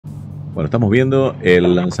Bueno, estamos viendo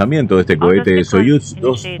el lanzamiento de este cohete Soyuz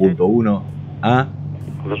 2.1A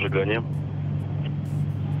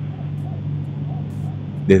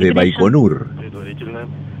desde Baikonur.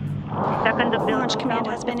 Launch command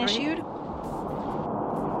has been issued.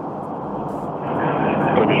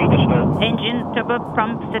 Engine turbo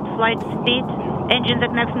pump set flight speed. Engine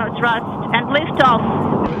ignition no thrust and lift off.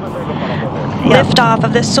 Lift off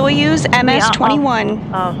of the Soyuz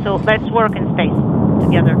MS-21. So let's work in space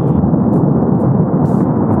together.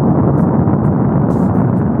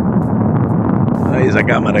 Ahí esa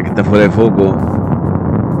cámara que está fuera de foco.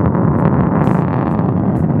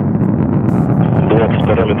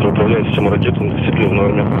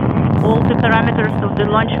 All the parameters of the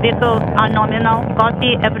launch vehicle are nominal.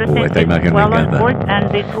 Copy, everything is well on board and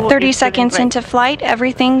the crew 30 seconds into flight,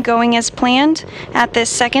 everything going as planned. At this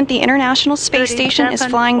second, the International Space Station is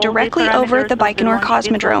flying directly over the Baikonur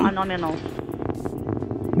Cosmodrome.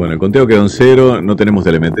 Bueno, el conteo quedó en 0, no tenemos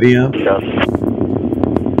telemetría.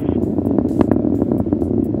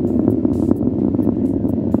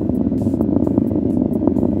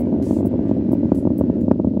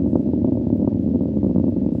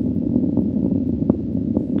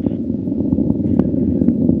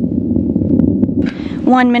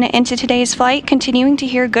 One minute into today's flight, continuing to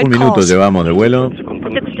hear good Un minuto calls. llevamos de vuelo.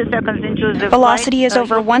 60 seconds into the Velocity flight, is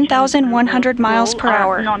over 1,100 miles per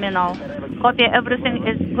hour. Nominal. Copy, everything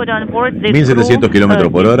is good on board. The 1700 crew,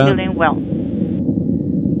 kilómetros por hora. is feeling well.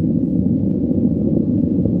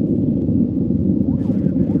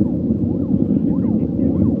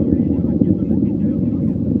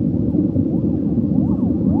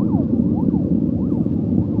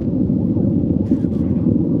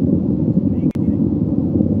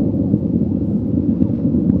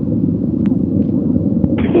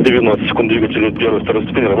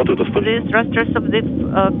 The thrusters of the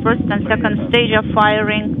first and second stage are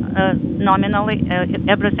firing nominally.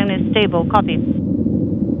 Everything is stable. Copy.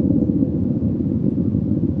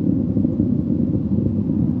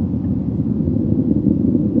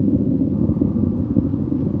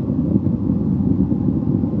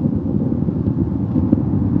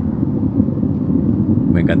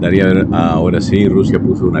 Me encantaría ver, ahora sí, Rusia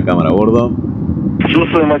puso una cámara a bordo.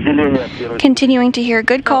 Continuing to hear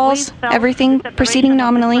good calls, everything proceeding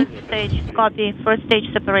nominally. Copy, first stage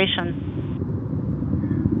separation.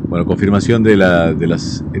 Bueno, confirmación de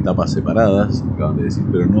las etapas separadas, acaban de decir,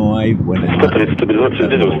 pero no hay buena imagen. Está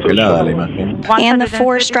congelada la imagen. And the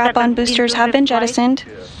 4 strap-on boosters have been jettisoned.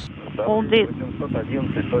 All the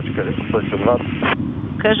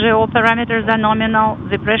KGO parameters are nominal.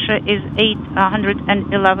 The pressure is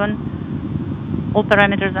 811. All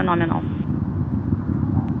parameters are nominal.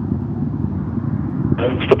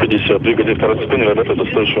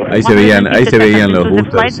 Ahí se veían los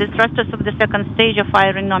boosters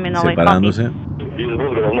separándose.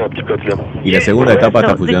 Y la segunda etapa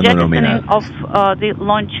está funcionando nominal.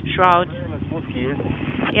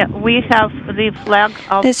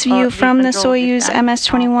 This view from the Soyuz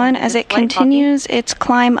MS-21 as it continues its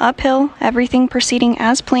climb uphill, everything proceeding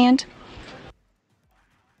as planned.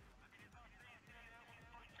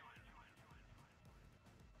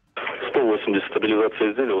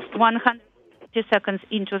 150 seconds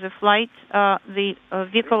into the flight, the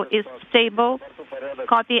vehicle is stable.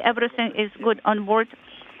 Copy, everything is good on board.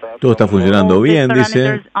 Todo está funcionando bien,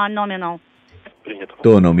 dice.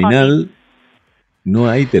 Todo nominal. No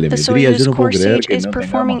hay telemetría. Yo no puedo creer que no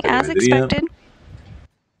tengamos telemetría.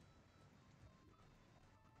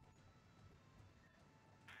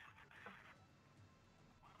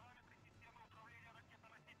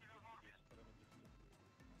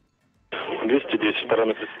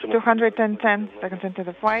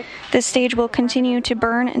 This stage will continue to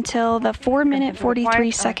burn until the 4-minute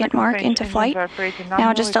 43-second mark into flight.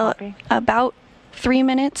 Now just about 3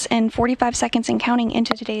 minutes and 45 seconds and counting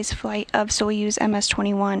into today's flight of Soyuz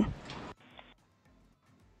MS-21.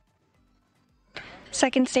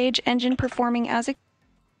 Second stage engine performing as expected.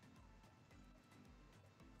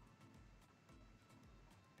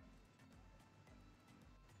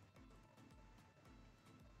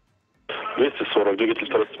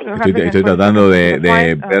 Estoy tratando de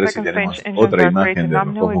ver si tenemos otra imagen de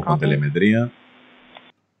los cosmos con telemetría.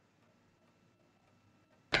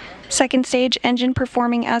 Second stage engine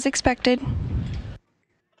performing as expected.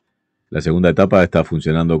 La segunda etapa está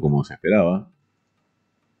funcionando como se esperaba.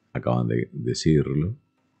 Acaban de decirlo.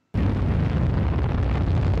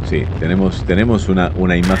 Sí, tenemos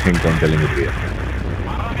una imagen con telemetría.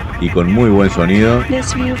 Y con muy buen sonido.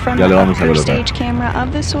 Ya lo vamos a colocar. Stage camera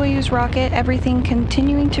of the Soyuz rocket, everything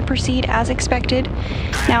continuing to proceed as expected.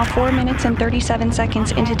 Now 4 minutes and 37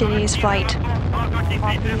 seconds into today's flight.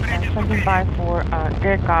 Standing by for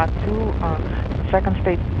CARICATURA, second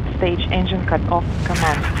stage engine cut off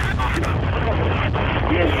command.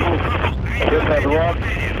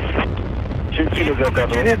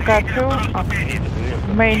 CARICATURA,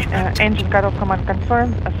 main engine cut off command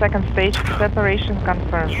confirmed. Second stage separation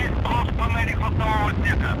confirmed.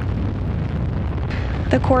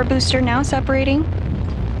 The core booster now separating.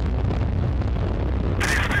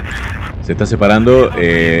 Se está separando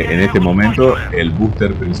en este momento el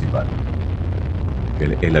booster principal,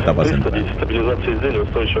 que es la etapa central.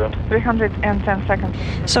 310 seconds.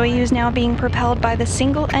 Soyuz now being propelled by the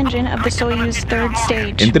single engine of the Soyuz third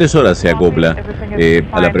stage. En 3 horas se acopla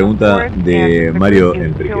a la pregunta de Mario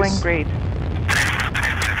Enríquez.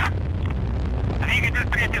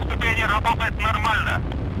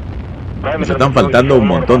 Nos están faltando un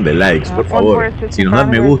montón de likes, por favor. Si nos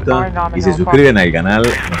dan me gusta y se suscriben al canal,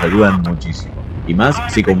 nos ayudan muchísimo. Y más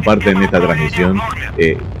si comparten esta transmisión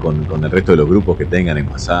con el resto de los grupos que tengan en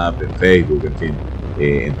WhatsApp, en Facebook, en fin,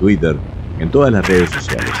 en Twitter, en todas las redes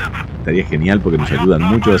sociales. Estaría genial porque nos ayudan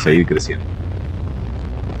mucho a seguir creciendo.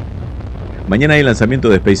 Mañana hay el lanzamiento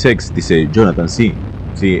de SpaceX, dice Jonathan. Sí,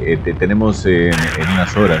 tenemos en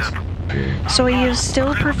unas horas. 12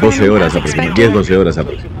 horas aproximadamente, 10-12 horas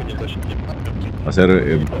aproximadamente. Va a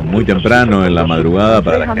ser muy temprano en la madrugada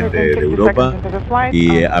para la gente de Europa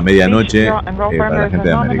y a medianoche para la gente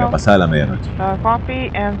de América, pasada la medianoche.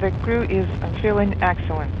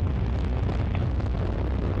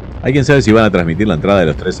 ¿Alguien sabe si van a transmitir la entrada de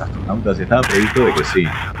los 3 astronautas? Estaba previsto de que sí.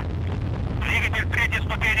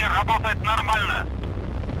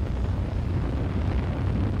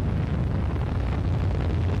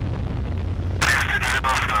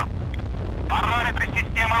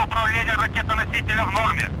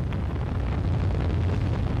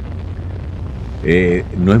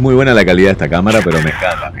 No es muy buena la calidad de esta cámara, pero me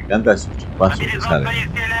encanta esos chispazos que salen.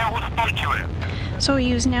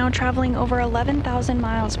 Soyuz now traveling over 11,000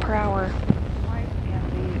 miles per hour.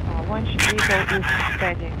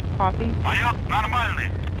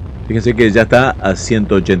 Fíjense que ya está a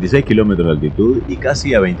 186 kilómetros de altitud y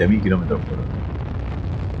casi a 20.000 kilómetros por hora.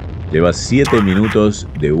 Lleva 7 minutos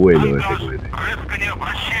de vuelo este cohete.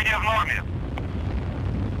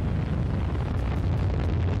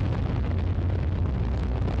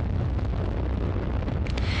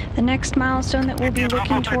 The next milestone that we'll be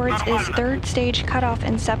looking towards is third stage cutoff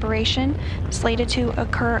and separation, slated to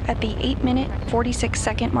occur at the 8-minute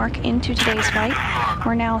 46-second mark into today's flight.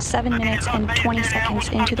 We're now 7 minutes and 20 seconds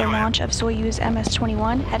into the launch of Soyuz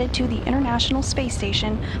MS-21, headed to the International Space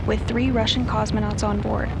Station with 3 Russian cosmonauts on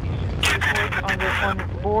board. On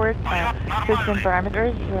board, system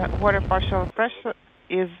parameters, water partial pressure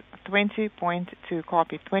is 20.2,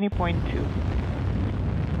 copy, 20.2.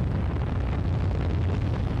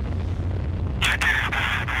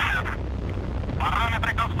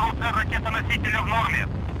 Параметры конструкции ракетоносителя в норме.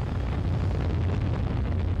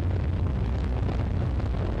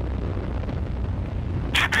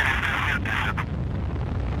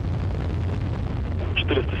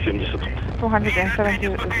 .470.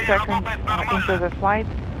 270 seconds into the flight.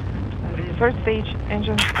 First stage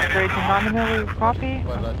engine operating nominally, copy.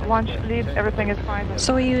 Launch lead, everything is fine.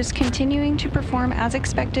 Soyuz continuing to perform as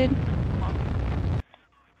expected.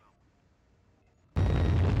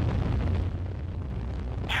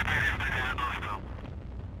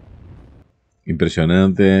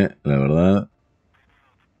 Impresionante, la verdad.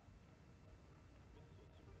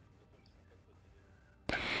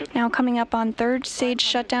 Now coming up on third stage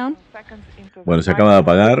shutdown. Bueno, se acaba de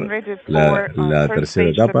apagar la tercera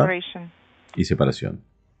etapa y separación.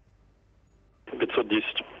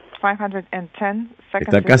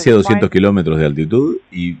 Está casi a 200 kilómetros de altitud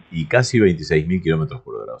y casi 26.000 kilómetros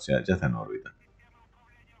por hora. O sea, ya está en órbita.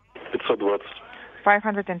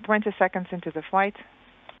 520 seconds into the flight.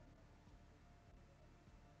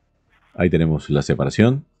 Ahí tenemos la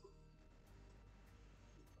separación.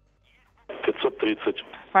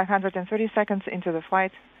 530 seconds into the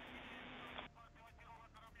flight.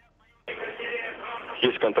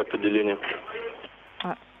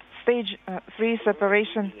 Stage 3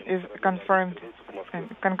 separation is confirmed.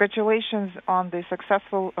 Congratulations on the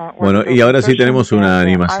successful bueno, y ahora sí tenemos una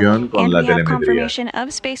animación con la telemetría. Confirmation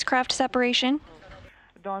of spacecraft separation.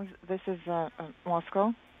 This is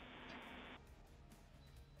Moscow.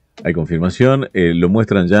 Hay confirmación, lo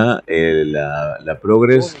muestran ya la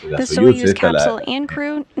Progress, la Soyuz, esta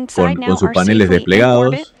con sus paneles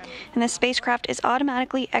desplegados. And the spacecraft is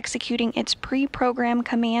automatically executing its pre-programmed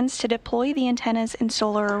commands to deploy the antennas and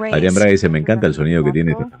solar arrays. Adrián Braga dice, me encanta el sonido que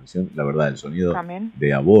tiene esta transmisión. La verdad, el sonido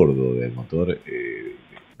de a bordo del motor, de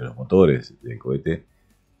los motores del cohete,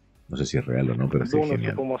 No sé si es real o no, pero está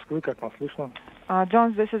genial.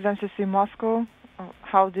 Jones, this is MCC Moscow.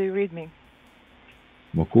 How do you read me?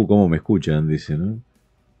 Moscú, ¿cómo me escuchan? Dice, ¿no?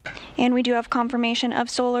 And we do have confirmation of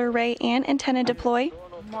solar array and antenna deploy.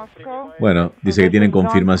 Bueno, dice que tienen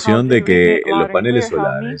confirmación de que los paneles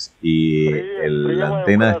solares y la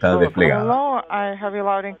antena está desplegada.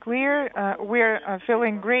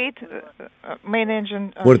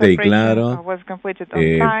 Fuerte y claro.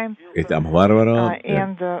 Estamos bárbaros.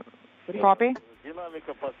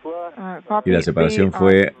 Y la separación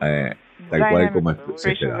fue tal cual como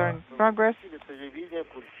se esperaba.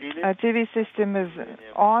 TV system is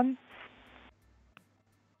on.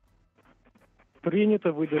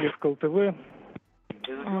 Принято, выдали в КЛТВ.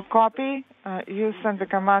 Copy. You send the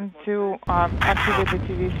command to activate the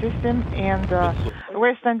TV system, and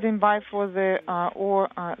we're standing by for the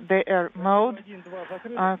air mode.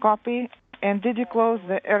 Copy. And did you close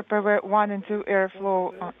the RPV 1 and 2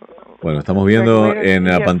 airflow? Bueno, estamos viendo en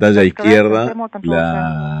la pantalla izquierda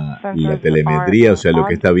la telemetría, o sea, lo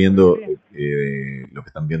que está viendo, lo que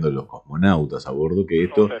están viendo los cosmonautas a bordo, que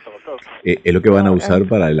esto es lo que van a usar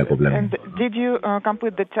para el acoplamiento. Did you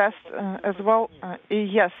complete the test as well?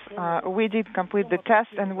 Yes, we did complete the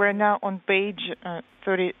test, and we're now on page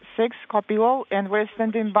 36, copy all, and we're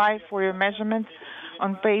standing by for your measurement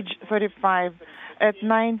on page 35. At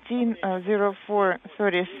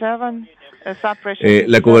 19:04:37,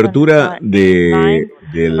 la cobertura del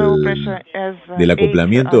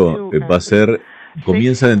acoplamiento va a ser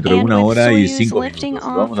comienza dentro de 1 hora y 5 minutos.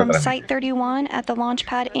 Vamos a transmitir.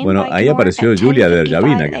 Bueno, ahí apareció Julia de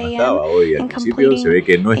Erjavina, que no estaba hoy al principio. Se ve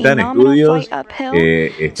que no está en estudios,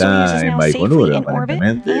 está en Baikonur,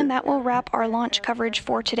 aparentemente.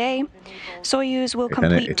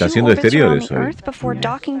 Está haciendo exteriores hoy.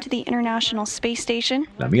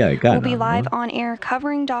 La amiga de Cana, We'll be live on air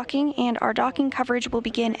covering docking, and our docking coverage will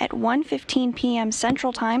begin at 1:15 p.m.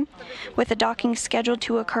 Central Time, with the docking scheduled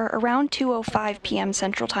to occur around 2:05 p.m.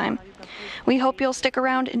 Central Time. We hope you'll stick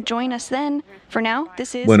around and join us then. For now,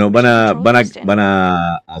 this is Bueno, van a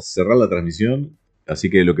cerrar la transmisión, así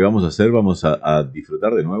que lo que vamos a hacer, vamos a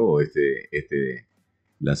disfrutar de nuevo este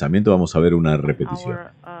lanzamiento. Vamos a ver una repetición.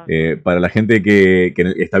 Para la gente que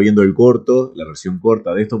está viendo el corto, la versión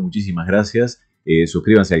corta de esto, muchísimas gracias.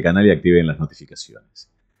 Suscríbanse al canal y activen las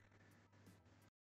notificaciones.